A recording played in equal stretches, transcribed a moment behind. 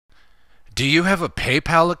Do you have a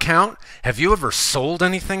PayPal account? Have you ever sold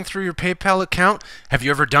anything through your PayPal account? Have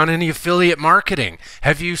you ever done any affiliate marketing?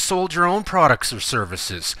 Have you sold your own products or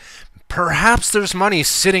services? Perhaps there's money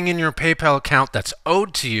sitting in your PayPal account that's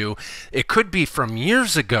owed to you. It could be from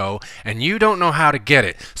years ago and you don't know how to get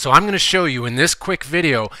it. So I'm going to show you in this quick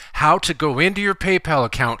video how to go into your PayPal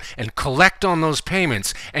account and collect on those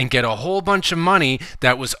payments and get a whole bunch of money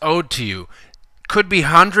that was owed to you. Could be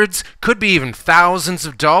hundreds, could be even thousands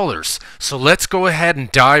of dollars. So let's go ahead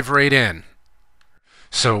and dive right in.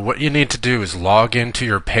 So what you need to do is log into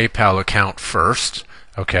your PayPal account first.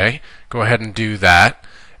 Okay, go ahead and do that.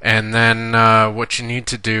 And then what you need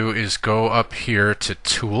to do is go up here to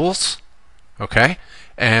Tools, okay,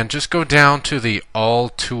 and just go down to the All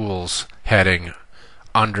Tools heading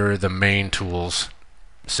under the Main Tools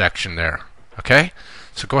section there, okay?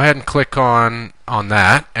 So go ahead and click on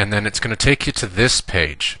that, and then it's going to take you to this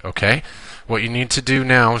page, okay? What you need to do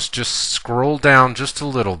now is just scroll down just a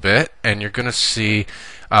little bit, and you're going to see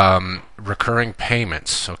recurring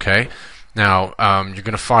payments, okay? Now, you're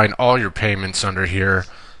going to find all your payments under here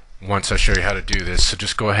once I show you how to do this. So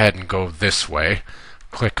just go ahead and go this way.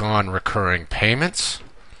 Click on recurring payments,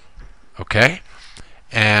 okay?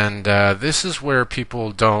 And this is where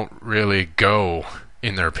people don't really go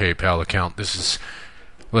in their PayPal account. This is,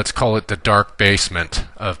 let's call it the dark basement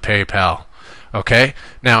of PayPal. Okay,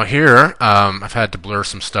 now here I've had to blur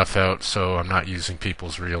some stuff out, so I'm not using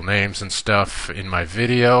people's real names and stuff in my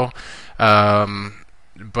video.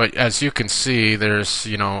 But as you can see, there's,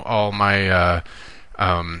 you know, all my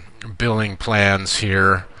billing plans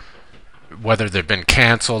here, whether they've been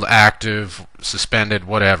canceled, active, suspended,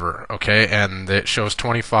 whatever, okay? And it shows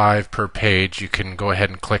 25 per page. You can go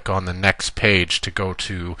ahead and click on the next page to go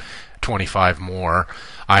to 25 more.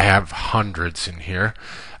 I have hundreds in here.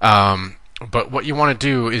 But what you want to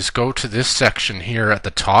do is go to this section here at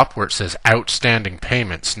the top where it says outstanding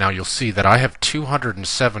payments. Now you'll see that I have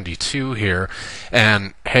 272 here,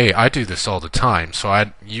 and hey, I do this all the time,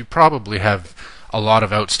 so you probably have a lot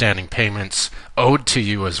of outstanding payments owed to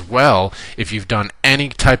you as well. If you've done any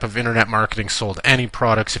type of internet marketing, sold any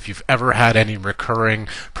products, if you've ever had any recurring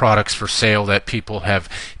products for sale that people have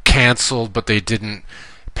canceled but they didn't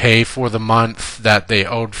pay for the month that they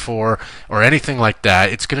owed for, or anything like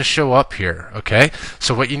that, it's going to show up here, okay?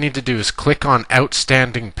 So what you need to do is click on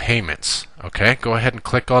outstanding payments, okay? Go ahead and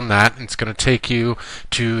click on that, and it's going to take you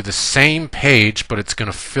to the same page, but it's going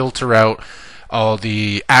to filter out all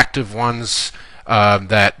the active ones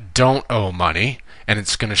that don't owe money, and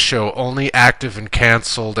it's going to show only active and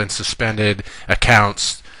canceled and suspended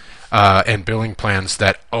accounts and billing plans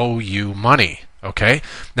that owe you money, okay?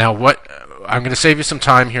 Now what I'm going to save you some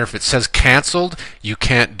time here. If it says canceled, you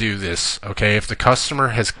can't do this, okay? If the customer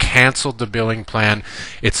has canceled the billing plan,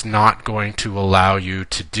 it's not going to allow you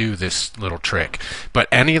to do this little trick. But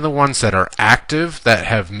any of the ones that are active that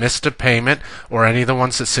have missed a payment, or any of the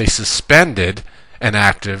ones that say suspended and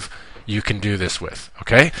active, you can do this with,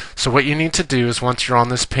 okay? So what you need to do is, once you're on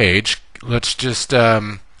this page, let's just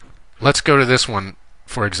let's go to this one,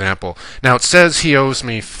 for example. Now it says he owes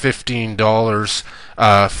me $15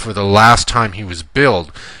 for the last time he was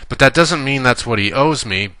billed, but that doesn't mean that's what he owes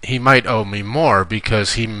me. He might owe me more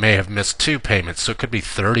because he may have missed 2 payments, so it could be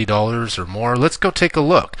 $30 or more. Let's go take a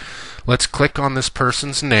look. Let's click on this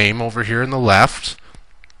person's name over here in the left.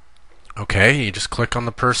 Okay, you just click on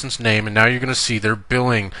the person's name, and now you're going to see their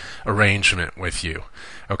billing arrangement with you.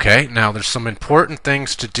 Okay, now there's some important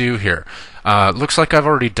things to do here. Looks like I've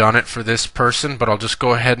already done it for this person, but I'll just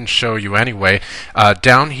go ahead and show you anyway.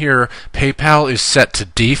 Down here, PayPal is set to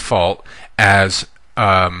default as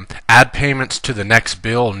add payments to the next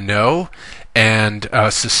bill, no, and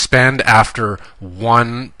suspend after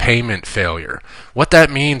 1 payment failure. What that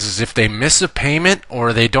means is if they miss a payment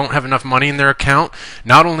or they don't have enough money in their account,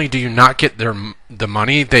 not only do you not get the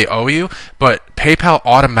money they owe you, but PayPal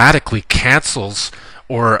automatically cancels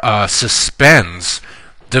or suspends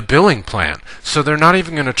the billing plan. So they're not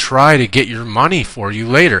even going to try to get your money for you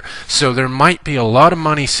later. So there might be a lot of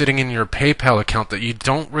money sitting in your PayPal account that you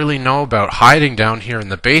don't really know about, hiding down here in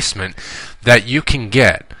the basement, that you can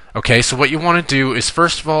get. Okay, so what you want to do is,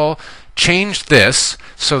 first of all, change this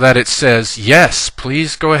so that it says, yes,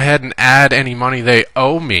 please go ahead and add any money they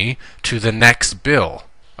owe me to the next bill.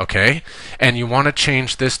 Okay, and you want to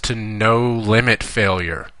change this to no limit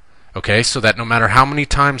failure. Okay, so that no matter how many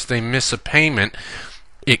times they miss a payment,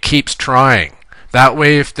 it keeps trying. That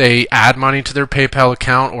way, if they add money to their PayPal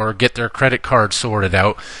account or get their credit card sorted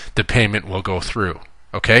out, the payment will go through.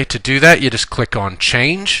 Okay, to do that, you just click on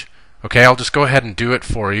Change. Okay, I'll just go ahead and do it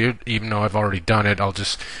for you, even though I've already done it. I'll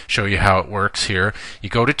just show you how it works here. You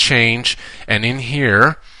go to Change, and in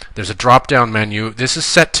here, There's a drop-down menu. This is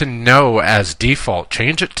set to no as default.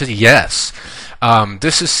 Change it to yes.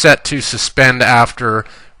 This is set to suspend after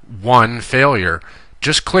one failure.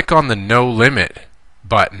 Just click on the no limit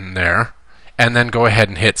button there, and then go ahead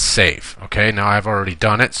and hit save. Okay, now I've already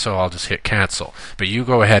done it, so I'll just hit cancel. But you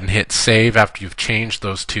go ahead and hit save after you've changed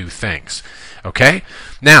those two things. Okay,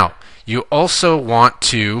 now you also want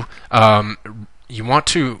to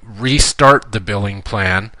restart the billing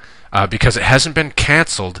plan because it hasn't been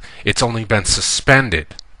canceled, it's only been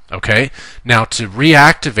suspended. Okay, now to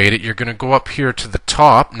reactivate it, you're going to go up here to the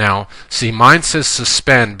top. Now, see, mine says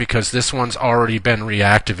suspend because this one's already been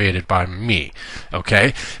reactivated by me.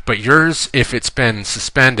 Okay, but yours, if it's been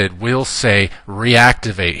suspended, will say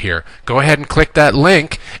reactivate here. Go ahead and click that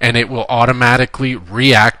link, and it will automatically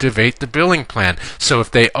reactivate the billing plan. So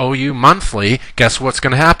if they owe you monthly, guess what's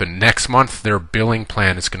going to happen? Next month, their billing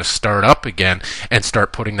plan is going to start up again and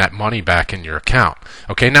start putting that money back in your account.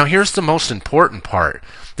 Okay, now here's the most important part.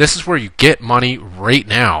 This is where you get money right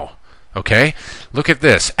now. Okay? Look at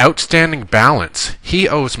this. Outstanding balance. He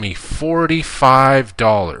owes me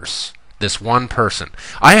 $45. This one person.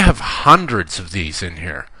 I have hundreds of these in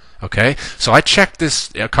here. Okay? So I check this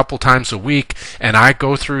a couple times a week, and I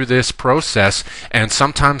go through this process, and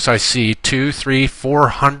sometimes I see $200,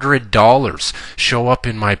 $300, $400 show up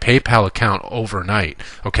in my PayPal account overnight.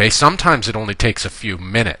 Okay? Sometimes it only takes a few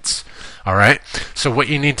minutes. Alright, so what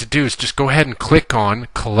you need to do is just go ahead and click on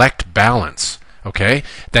collect balance. Okay,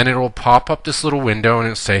 then it will pop up this little window and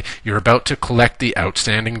it'll say you're about to collect the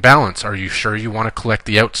outstanding balance. Are you sure you want to collect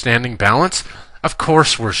the outstanding balance? Of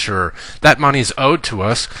course we're sure. That money is owed to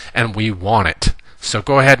us and we want it. So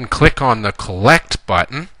go ahead and click on the collect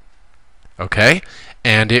button. Okay,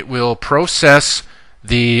 and it will process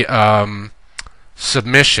the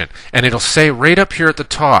submission, and it'll say right up here at the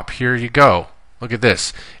top, here you go. Look at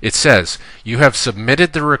this. It says, you have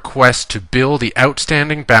submitted the request to bill the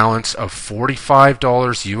outstanding balance of $45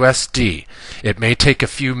 USD. It may take a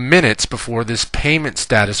few minutes before this payment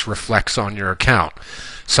status reflects on your account.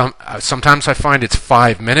 Sometimes I find it's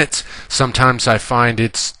 5 minutes. Sometimes I find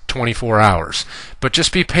it's 24 hours. But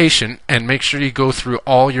just be patient and make sure you go through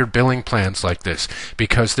all your billing plans like this,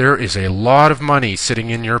 because there is a lot of money sitting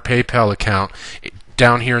in your PayPal account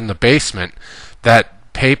down here in the basement that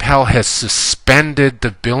PayPal has suspended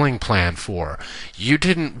the billing plan for. You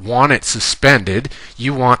didn't want it suspended.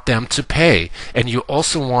 You want them to pay. And you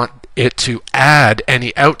also want it to add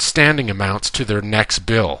any outstanding amounts to their next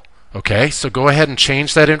bill. Okay, so go ahead and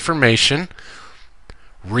change that information,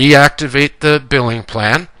 reactivate the billing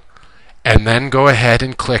plan, and then go ahead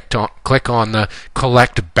and click on the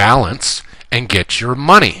collect balance and get your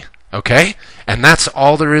money. Okay? And that's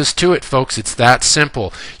all there is to it, folks. It's that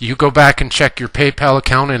simple. You go back and check your PayPal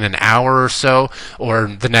account in an hour or so, or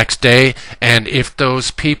the next day, and if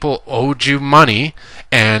those people owed you money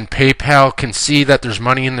and PayPal can see that there's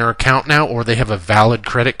money in their account now, or they have a valid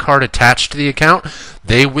credit card attached to the account,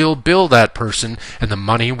 they will bill that person and the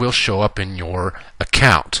money will show up in your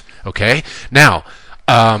account. Okay? Now,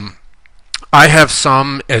 I have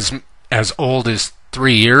some as old as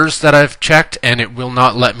 3 years that I've checked, and it will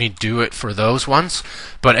not let me do it for those ones.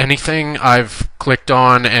 But anything I've clicked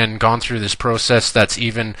on and gone through this process that's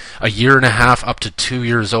even a year and a half up to 2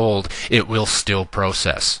 years old, it will still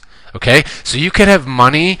process. Okay, so you could have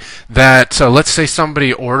money that, let's say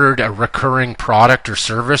somebody ordered a recurring product or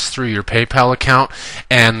service through your PayPal account,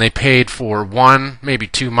 and they paid for 1, maybe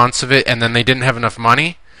 2 months of it, and then they didn't have enough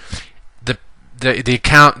money.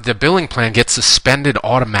 The billing plan gets suspended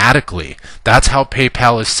automatically. That's how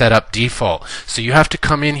PayPal is set up default. So you have to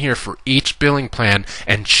come in here for each billing plan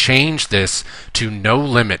and change this to no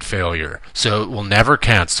limit failure, so it will never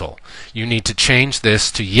cancel. You need to change this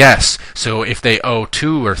to yes, so if they owe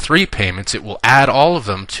 2 or 3 payments, it will add all of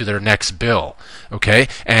them to their next bill. Okay,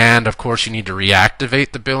 and of course you need to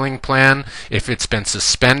reactivate the billing plan if it's been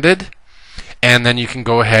suspended, and then you can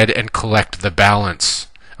go ahead and collect the balance.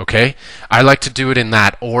 Okay, I like to do it in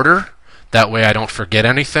that order. That way I don't forget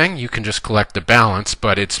anything. You can just collect the balance,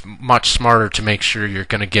 but it's much smarter to make sure you're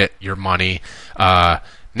going to get your money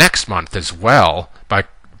next month as well by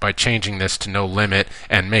changing this to no limit,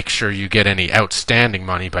 and make sure you get any outstanding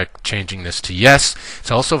money by changing this to yes. It's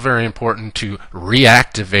also very important to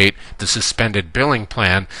reactivate the suspended billing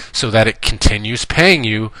plan so that it continues paying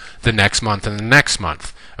you the next month and the next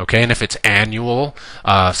month. Okay, and if it's annual,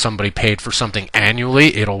 somebody paid for something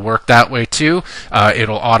annually, it'll work that way too.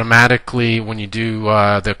 It'll automatically, when you do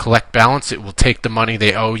the collect balance, it will take the money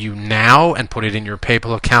they owe you now and put it in your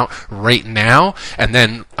PayPal account right now, and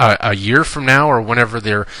then a year from now, or whenever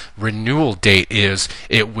their renewal date is,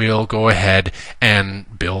 it will go ahead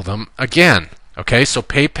and bill them again. Okay, so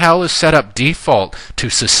PayPal is set up default to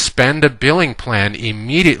suspend a billing plan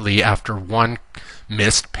immediately after one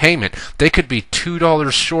missed payment. They could be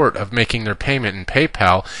 $2 short of making their payment in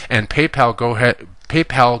PayPal, and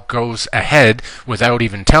PayPal goes ahead without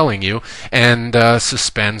even telling you and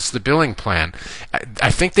suspends the billing plan. I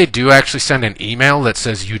think they do actually send an email that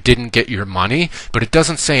says you didn't get your money, but it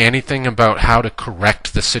doesn't say anything about how to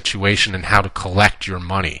correct the situation and how to collect your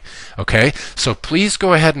money. Okay, so please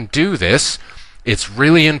go ahead and do this. It's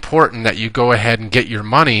really important that you go ahead and get your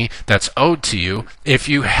money that's owed to you. If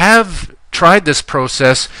you have tried this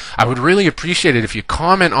process, I would really appreciate it if you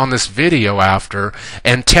comment on this video after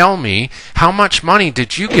and tell me how much money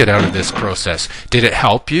did you get out of this process. Did it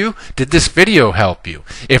help you? Did this video help you?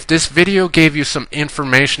 If this video gave you some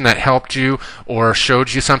information that helped you or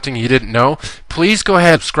showed you something you didn't know, please go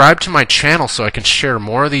ahead and subscribe to my channel so I can share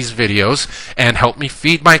more of these videos and help me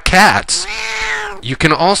feed my cats. You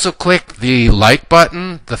can also click the like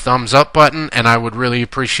button, the thumbs up button, and I would really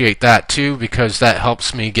appreciate that too, because that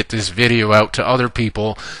helps me get this video out to other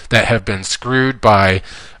people that have been screwed by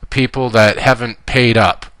people that haven't paid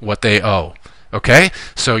up what they owe. Okay,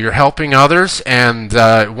 so you're helping others, and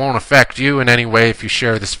it won't affect you in any way if you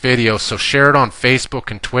share this video, so share it on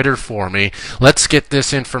Facebook and Twitter for me. Let's get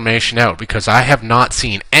this information out, because I have not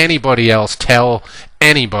seen anybody else tell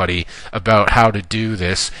anybody about how to do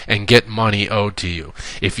this and get money owed to you.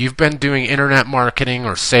 If you've been doing internet marketing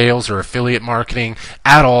or sales or affiliate marketing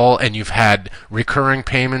at all, and you've had recurring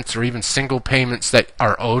payments or even single payments that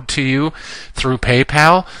are owed to you through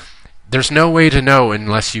PayPal, there's no way to know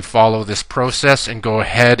unless you follow this process and go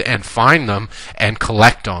ahead and find them and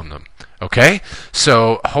collect on them. Okay?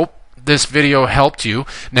 So hope this video helped you.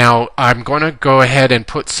 Now I'm going to go ahead and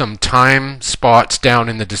put some time spots down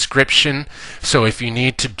in the description, so if you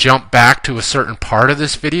need to jump back to a certain part of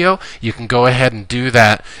this video, you can go ahead and do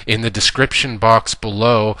that in the description box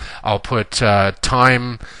below. I'll put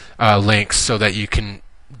time links so that you can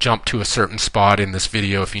jump to a certain spot in this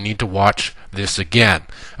video if you need to watch this again.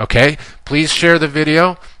 Okay? Please share the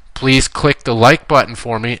video. Please click the like button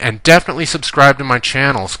for me, and definitely subscribe to my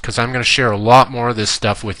channels, because I'm going to share a lot more of this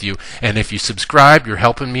stuff with you, and if you subscribe, you're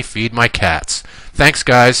helping me feed my cats. Thanks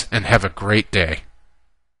guys, and have a great day.